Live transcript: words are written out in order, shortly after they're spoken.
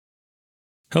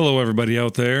Hello, everybody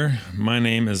out there. My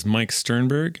name is Mike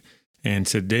Sternberg, and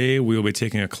today we will be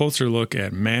taking a closer look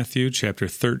at Matthew chapter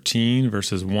 13,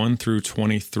 verses 1 through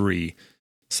 23.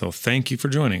 So thank you for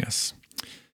joining us.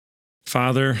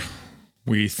 Father,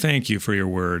 we thank you for your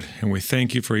word, and we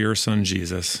thank you for your son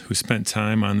Jesus, who spent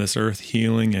time on this earth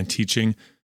healing and teaching,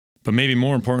 but maybe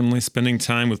more importantly, spending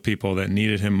time with people that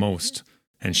needed him most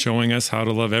and showing us how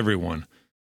to love everyone.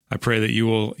 I pray that you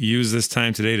will use this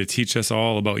time today to teach us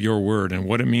all about your word and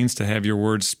what it means to have your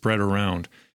word spread around.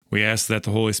 We ask that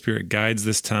the Holy Spirit guides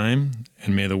this time,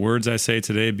 and may the words I say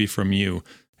today be from you,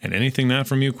 and anything not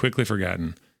from you quickly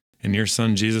forgotten. In your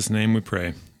Son Jesus' name we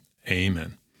pray.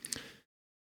 Amen.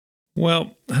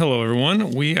 Well, hello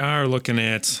everyone. We are looking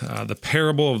at the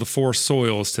parable of the four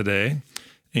soils today,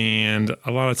 and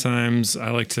a lot of times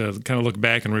I like to kind of look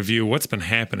back and review what's been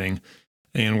happening.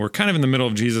 And we're kind of in the middle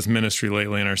of Jesus' ministry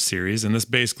lately in our series, and this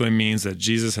basically means that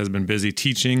Jesus has been busy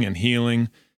teaching and healing,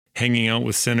 hanging out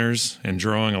with sinners, and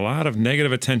drawing a lot of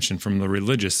negative attention from the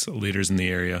religious leaders in the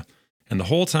area. And the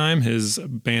whole time, his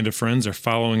band of friends are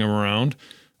following him around,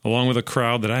 along with a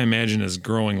crowd that I imagine is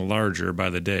growing larger by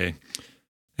the day.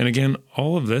 And again,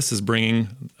 all of this is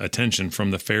bringing attention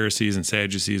from the Pharisees and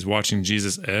Sadducees, watching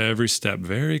Jesus every step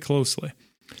very closely.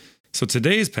 So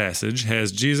today's passage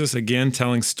has Jesus again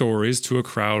telling stories to a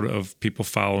crowd of people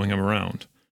following him around.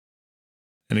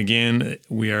 And again,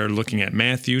 we are looking at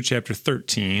Matthew chapter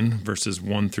 13, verses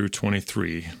 1 through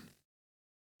 23.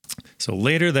 So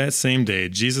later that same day,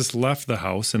 Jesus left the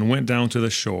house and went down to the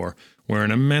shore, where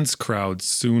an immense crowd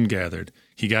soon gathered.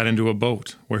 He got into a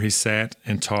boat, where he sat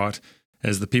and taught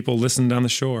as the people listened on the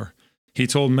shore. He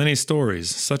told many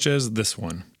stories, such as this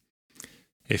one.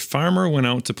 A farmer went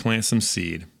out to plant some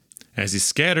seed. As he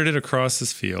scattered it across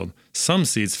his field, some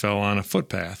seeds fell on a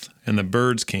footpath, and the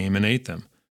birds came and ate them.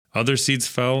 Other seeds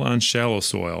fell on shallow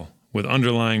soil, with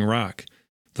underlying rock.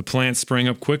 The plants sprang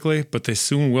up quickly, but they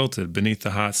soon wilted beneath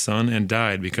the hot sun and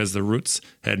died because the roots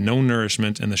had no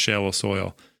nourishment in the shallow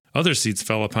soil. Other seeds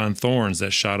fell upon thorns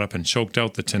that shot up and choked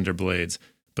out the tender blades.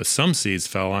 But some seeds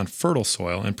fell on fertile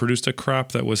soil and produced a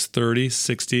crop that was 30,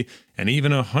 60, and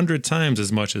even 100 times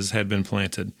as much as had been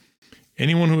planted.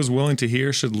 Anyone who is willing to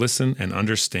hear should listen and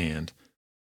understand.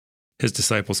 His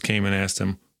disciples came and asked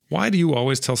him, "Why do you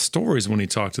always tell stories when you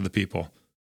talk to the people?"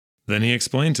 Then he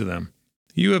explained to them,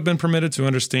 "You have been permitted to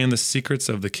understand the secrets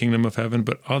of the kingdom of heaven,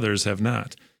 but others have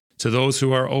not. To those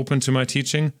who are open to my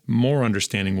teaching, more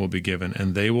understanding will be given,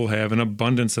 and they will have an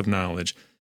abundance of knowledge.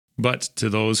 But to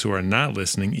those who are not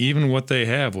listening, even what they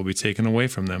have will be taken away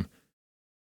from them."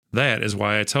 That is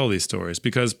why I tell these stories,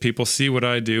 because people see what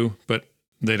I do, but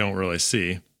they don't really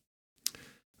see.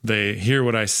 They hear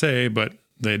what I say, but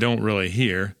they don't really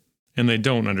hear, and they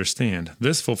don't understand.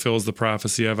 This fulfills the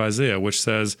prophecy of Isaiah, which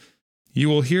says, "You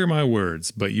will hear my words,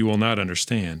 but you will not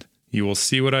understand. You will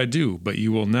see what I do, but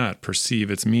you will not perceive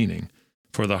its meaning.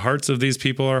 For the hearts of these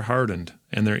people are hardened,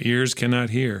 and their ears cannot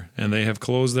hear, and they have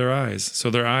closed their eyes, so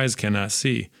their eyes cannot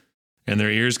see, and their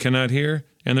ears cannot hear,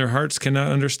 and their hearts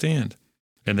cannot understand,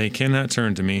 and they cannot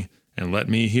turn to me and let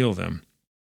me heal them.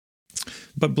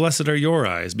 But blessed are your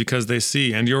eyes, because they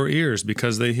see, and your ears,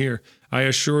 because they hear. I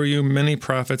assure you, many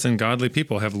prophets and godly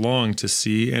people have longed to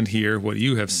see and hear what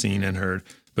you have seen and heard,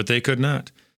 but they could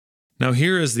not. Now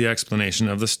here is the explanation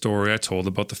of the story I told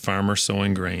about the farmer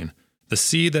sowing grain. The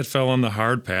seed that fell on the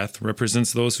hard path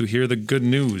represents those who hear the good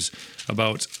news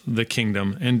about the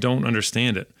kingdom and don't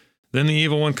understand it. Then the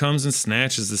evil one comes and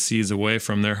snatches the seeds away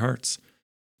from their hearts.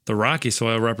 The rocky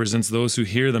soil represents those who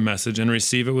hear the message and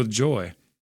receive it with joy.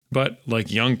 But, like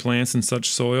young plants in such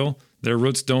soil, their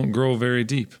roots don't grow very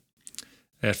deep.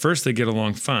 At first they get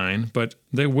along fine, but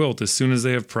they wilt as soon as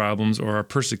they have problems or are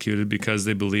persecuted because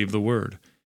they believe the word.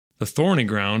 The thorny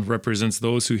ground represents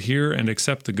those who hear and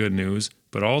accept the good news,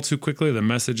 but all too quickly the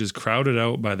message is crowded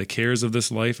out by the cares of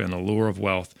this life and the lure of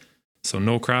wealth, so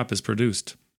no crop is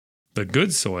produced. The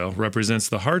good soil represents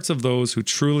the hearts of those who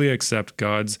truly accept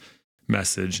God's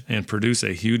message and produce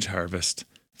a huge harvest.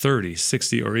 30,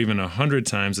 60, or even 100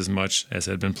 times as much as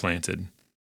had been planted.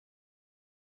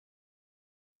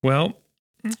 Well,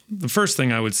 the first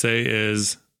thing I would say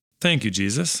is, thank you,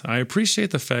 Jesus. I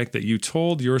appreciate the fact that you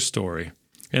told your story,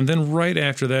 and then right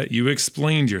after that, you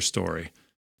explained your story.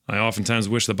 I oftentimes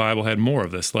wish the Bible had more of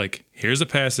this, like, here's a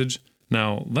passage,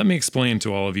 now let me explain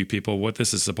to all of you people what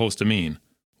this is supposed to mean.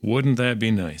 Wouldn't that be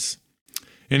nice?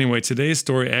 Anyway, today's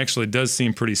story actually does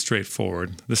seem pretty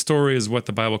straightforward. The story is what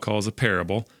the Bible calls a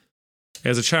parable.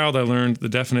 As a child, I learned the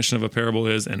definition of a parable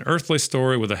is an earthly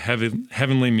story with a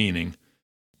heavenly meaning.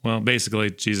 Well,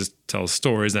 basically, Jesus tells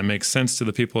stories that make sense to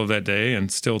the people of that day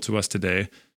and still to us today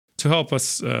to help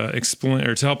us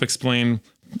explain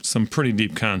some pretty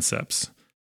deep concepts.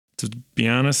 To be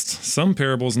honest, some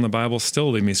parables in the Bible still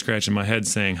leave me scratching my head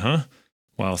saying, huh?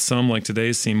 While some, like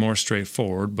today's, seem more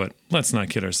straightforward, but let's not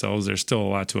kid ourselves, there's still a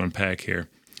lot to unpack here.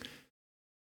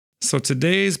 So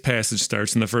today's passage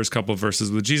starts in the first couple of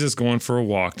verses with Jesus going for a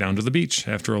walk down to the beach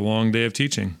after a long day of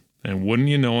teaching. And wouldn't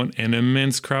you know it, an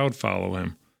immense crowd follow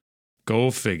him.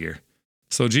 Go figure.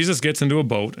 So Jesus gets into a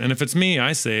boat, and if it's me,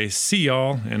 I say, see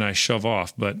y'all, and I shove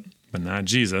off, but not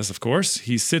Jesus, of course.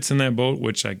 He sits in that boat,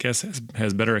 which I guess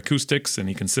has better acoustics, and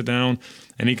he can sit down,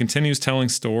 and he continues telling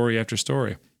story after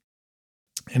story.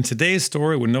 And today's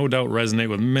story would no doubt resonate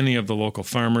with many of the local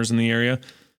farmers in the area.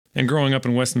 And growing up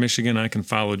in West Michigan, I can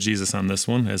follow Jesus on this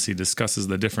one as he discusses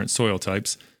the different soil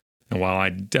types. And while I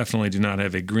definitely do not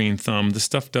have a green thumb, the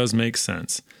stuff does make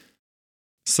sense.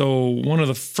 So one of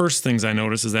the first things I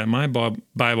notice is that my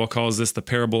Bible calls this the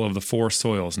parable of the four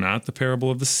soils, not the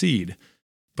parable of the seed.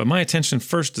 But my attention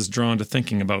first is drawn to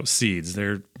thinking about seeds.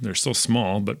 They're so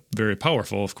small, but very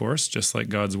powerful, of course, just like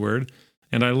God's word.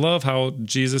 And I love how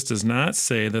Jesus does not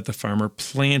say that the farmer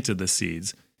planted the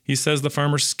seeds. He says the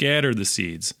farmer scattered the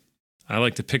seeds. I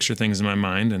like to picture things in my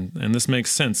mind, and this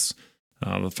makes sense.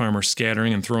 The farmer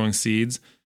scattering and throwing seeds,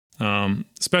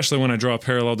 especially when I draw a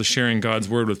parallel to sharing God's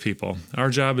word with people. Our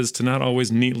job is to not always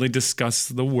neatly discuss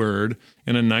the word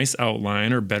in a nice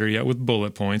outline, or better yet with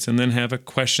bullet points, and then have a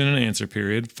question and answer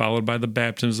period followed by the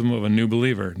baptism of a new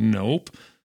believer. Nope.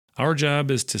 Our job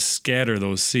is to scatter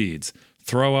those seeds,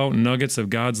 throw out nuggets of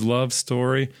God's love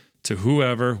story to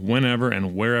whoever, whenever,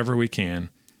 and wherever we can.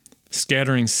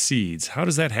 Scattering seeds. How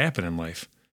does that happen in life?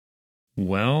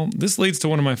 Well, this leads to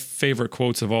one of my favorite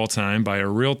quotes of all time by a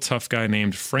real tough guy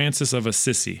named Francis of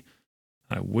Assisi.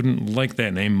 I wouldn't like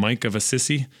that name, Mike of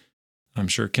Assisi. I'm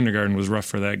sure kindergarten was rough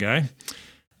for that guy.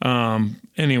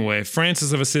 Anyway,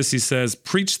 Francis of Assisi says,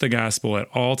 preach the gospel at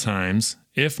all times.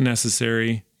 If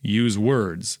necessary, use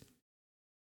words.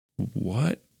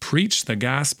 What? Preach the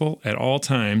gospel at all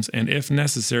times, and if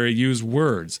necessary, use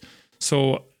words.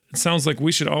 So it sounds like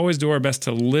we should always do our best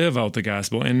to live out the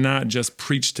gospel and not just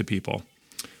preach to people.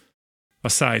 A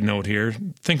side note here,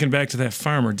 thinking back to that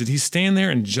farmer, did he stand there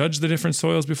and judge the different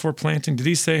soils before planting? Did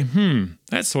he say,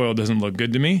 that soil doesn't look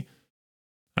good to me?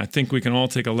 I think we can all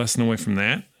take a lesson away from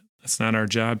that. It's not our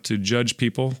job to judge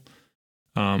people.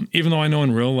 Even though I know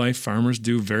in real life, farmers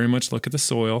do very much look at the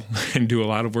soil and do a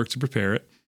lot of work to prepare it.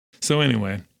 So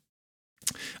anyway,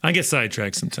 I get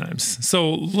sidetracked sometimes.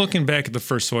 So looking back at the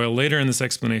first soil, later in this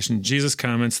explanation, Jesus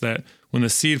comments that when the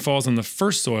seed falls on the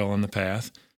first soil on the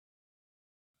path,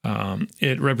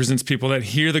 it represents people that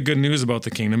hear the good news about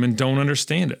the kingdom and don't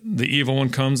understand it. The evil one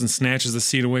comes and snatches the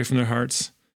seed away from their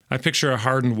hearts. I picture a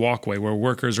hardened walkway where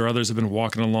workers or others have been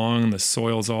walking along and the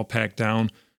soil is all packed down,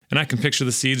 and I can picture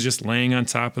the seeds just laying on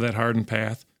top of that hardened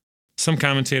path. Some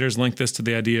commentators link this to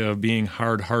the idea of being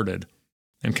hard-hearted.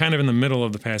 And kind of in the middle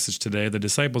of the passage today, the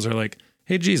disciples are like,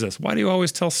 hey, Jesus, why do you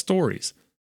always tell stories?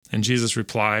 And Jesus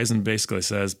replies and basically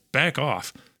says, back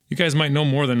off. You guys might know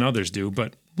more than others do,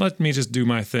 but let me just do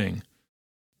my thing.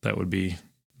 That would be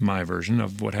my version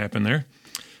of what happened there.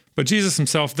 But Jesus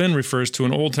himself then refers to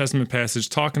an Old Testament passage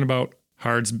talking about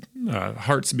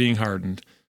hearts being hardened.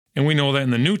 And we know that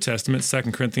in the New Testament,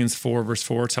 2 Corinthians 4, verse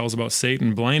 4 tells about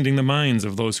Satan blinding the minds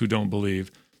of those who don't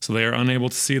believe, so they are unable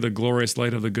to see the glorious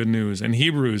light of the good news. And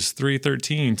Hebrews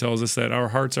 3:13 tells us that our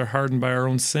hearts are hardened by our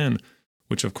own sin,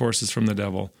 which of course is from the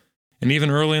devil. And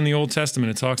even early in the Old Testament,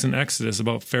 it talks in Exodus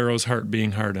about Pharaoh's heart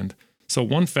being hardened. So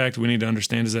one fact we need to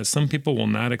understand is that some people will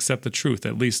not accept the truth,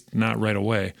 at least not right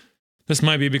away. This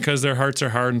might be because their hearts are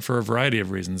hardened for a variety of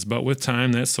reasons, but with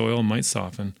time, that soil might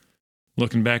soften.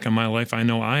 Looking back on my life, I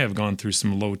know I have gone through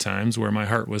some low times where my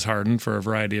heart was hardened for a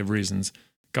variety of reasons.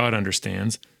 God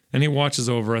understands, and he watches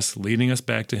over us, leading us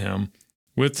back to him.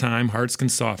 With time, hearts can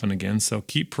soften again, so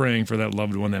keep praying for that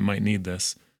loved one that might need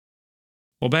this.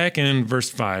 Well, back in verse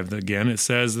 5, again, it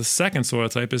says the second soil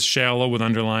type is shallow with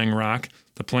underlying rock.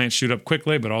 The plants shoot up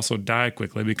quickly, but also die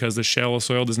quickly because the shallow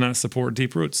soil does not support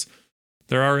deep roots.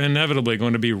 There are inevitably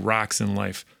going to be rocks in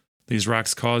life. These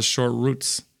rocks cause short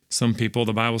roots. Some people,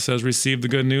 the Bible says, receive the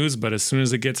good news, but as soon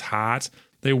as it gets hot,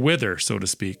 they wither, so to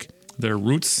speak. Their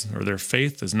roots or their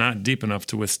faith is not deep enough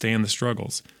to withstand the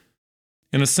struggles.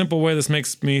 In a simple way, this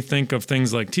makes me think of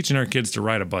things like teaching our kids to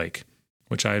ride a bike,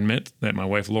 which I admit that my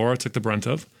wife Laura took the brunt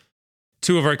of.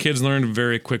 2 of our kids learned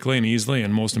very quickly and easily,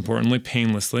 and most importantly,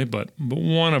 painlessly, but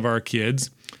one of our kids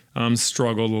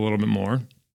struggled a little bit more.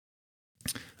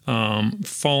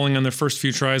 Falling on their first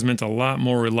few tries meant a lot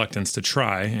more reluctance to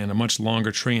try and a much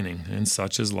longer training, and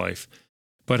such is life.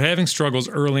 But having struggles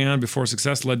early on before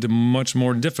success led to much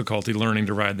more difficulty learning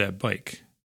to ride that bike.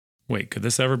 Wait, could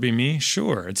this ever be me?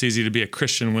 Sure, it's easy to be a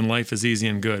Christian when life is easy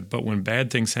and good, but when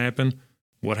bad things happen,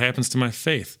 what happens to my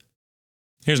faith?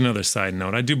 Here's another side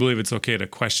note. I do believe it's okay to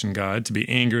question God, to be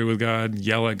angry with God,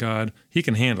 yell at God. He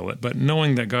can handle it, but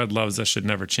knowing that God loves us should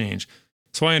never change.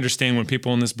 So I understand when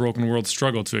people in this broken world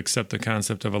struggle to accept the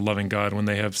concept of a loving God when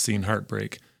they have seen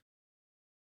heartbreak.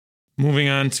 Moving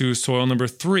on to soil number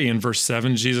 3 in verse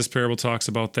 7, Jesus' parable talks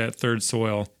about that third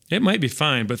soil. It might be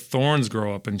fine, but thorns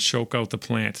grow up and choke out the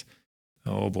plant.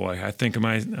 Oh boy, I think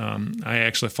I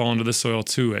actually fall into this soil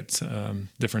too at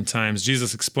different times.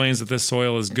 Jesus explains that this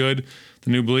soil is good.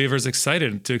 The new believer is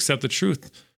excited to accept the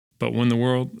truth, but when the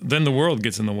world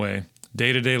gets in the way.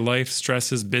 Day-to-day life,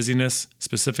 stresses, busyness,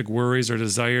 specific worries or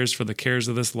desires for the cares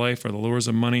of this life or the lures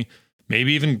of money,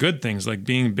 maybe even good things like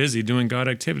being busy doing God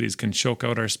activities can choke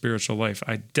out our spiritual life.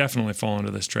 I definitely fall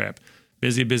into this trap.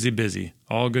 Busy, busy, busy.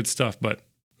 All good stuff, but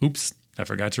oops, I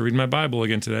forgot to read my Bible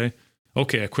again today.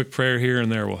 Okay, a quick prayer here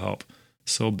and there will help.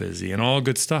 So busy and all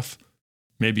good stuff.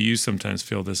 Maybe you sometimes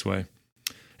feel this way.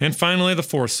 And finally, the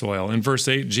fourth soil. In verse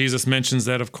 8, Jesus mentions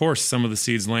that, of course, some of the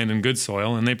seeds land in good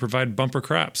soil and they provide bumper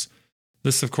crops.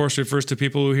 This, of course, refers to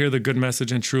people who hear the good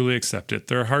message and truly accept it.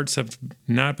 Their hearts have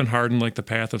not been hardened like the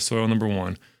path of soil number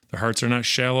 1. Their hearts are not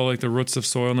shallow like the roots of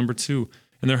soil number 2.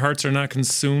 And their hearts are not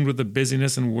consumed with the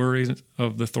busyness and worries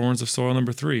of the thorns of soil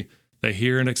number 3. They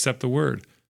hear and accept the word.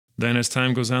 Then as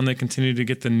time goes on, they continue to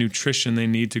get the nutrition they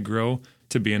need to grow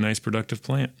to be a nice, productive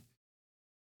plant.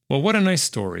 Well, what a nice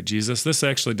story, Jesus. This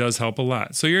actually does help a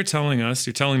lot. So you're telling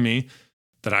me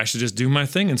that I should just do my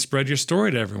thing and spread your story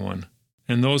to everyone.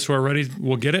 And those who are ready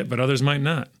will get it, but others might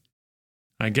not.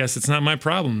 I guess it's not my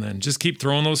problem then. Just keep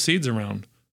throwing those seeds around.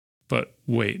 But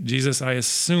wait, Jesus, I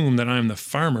assume that I'm the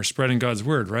farmer spreading God's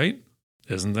word, right?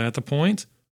 Isn't that the point?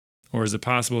 Or is it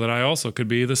possible that I also could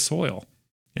be the soil?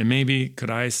 And maybe could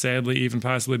I sadly even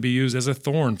possibly be used as a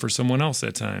thorn for someone else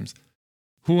at times?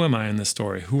 Who am I in this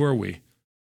story? Who are we?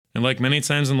 And like many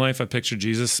times in life, I picture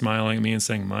Jesus smiling at me and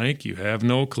saying, Mike, you have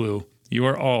no clue. You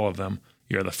are all of them.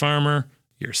 You're the farmer.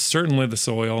 You're certainly the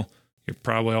soil. You're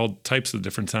probably all types of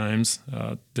different types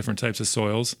of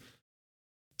soils.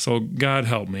 So God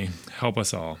help me. Help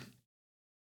us all.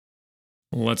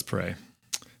 Let's pray.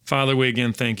 Father, we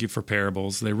again thank you for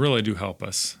parables. They really do help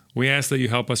us. We ask that you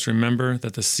help us remember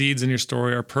that the seeds in your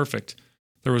story are perfect.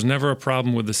 There was never a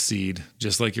problem with the seed,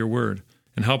 just like your word.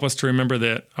 And help us to remember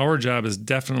that our job is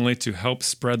definitely to help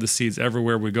spread the seeds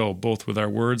everywhere we go, both with our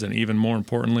words and even more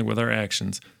importantly with our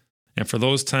actions. And for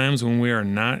those times when we are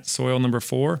not soil number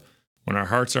 4, when our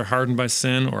hearts are hardened by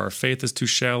sin or our faith is too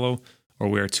shallow or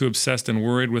we are too obsessed and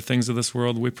worried with things of this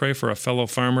world, we pray for a fellow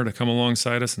farmer to come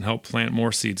alongside us and help plant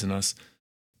more seeds in us,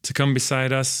 to come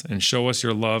beside us and show us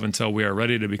your love until we are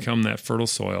ready to become that fertile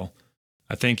soil.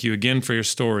 I thank you again for your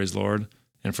stories, Lord,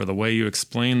 and for the way you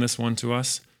explain this one to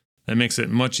us. That makes it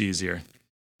much easier.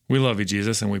 We love you,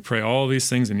 Jesus, and we pray all these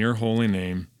things in your holy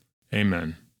name.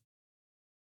 Amen.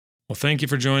 Well, thank you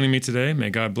for joining me today. May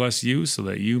God bless you so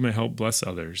that you may help bless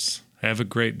others. Have a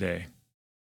great day.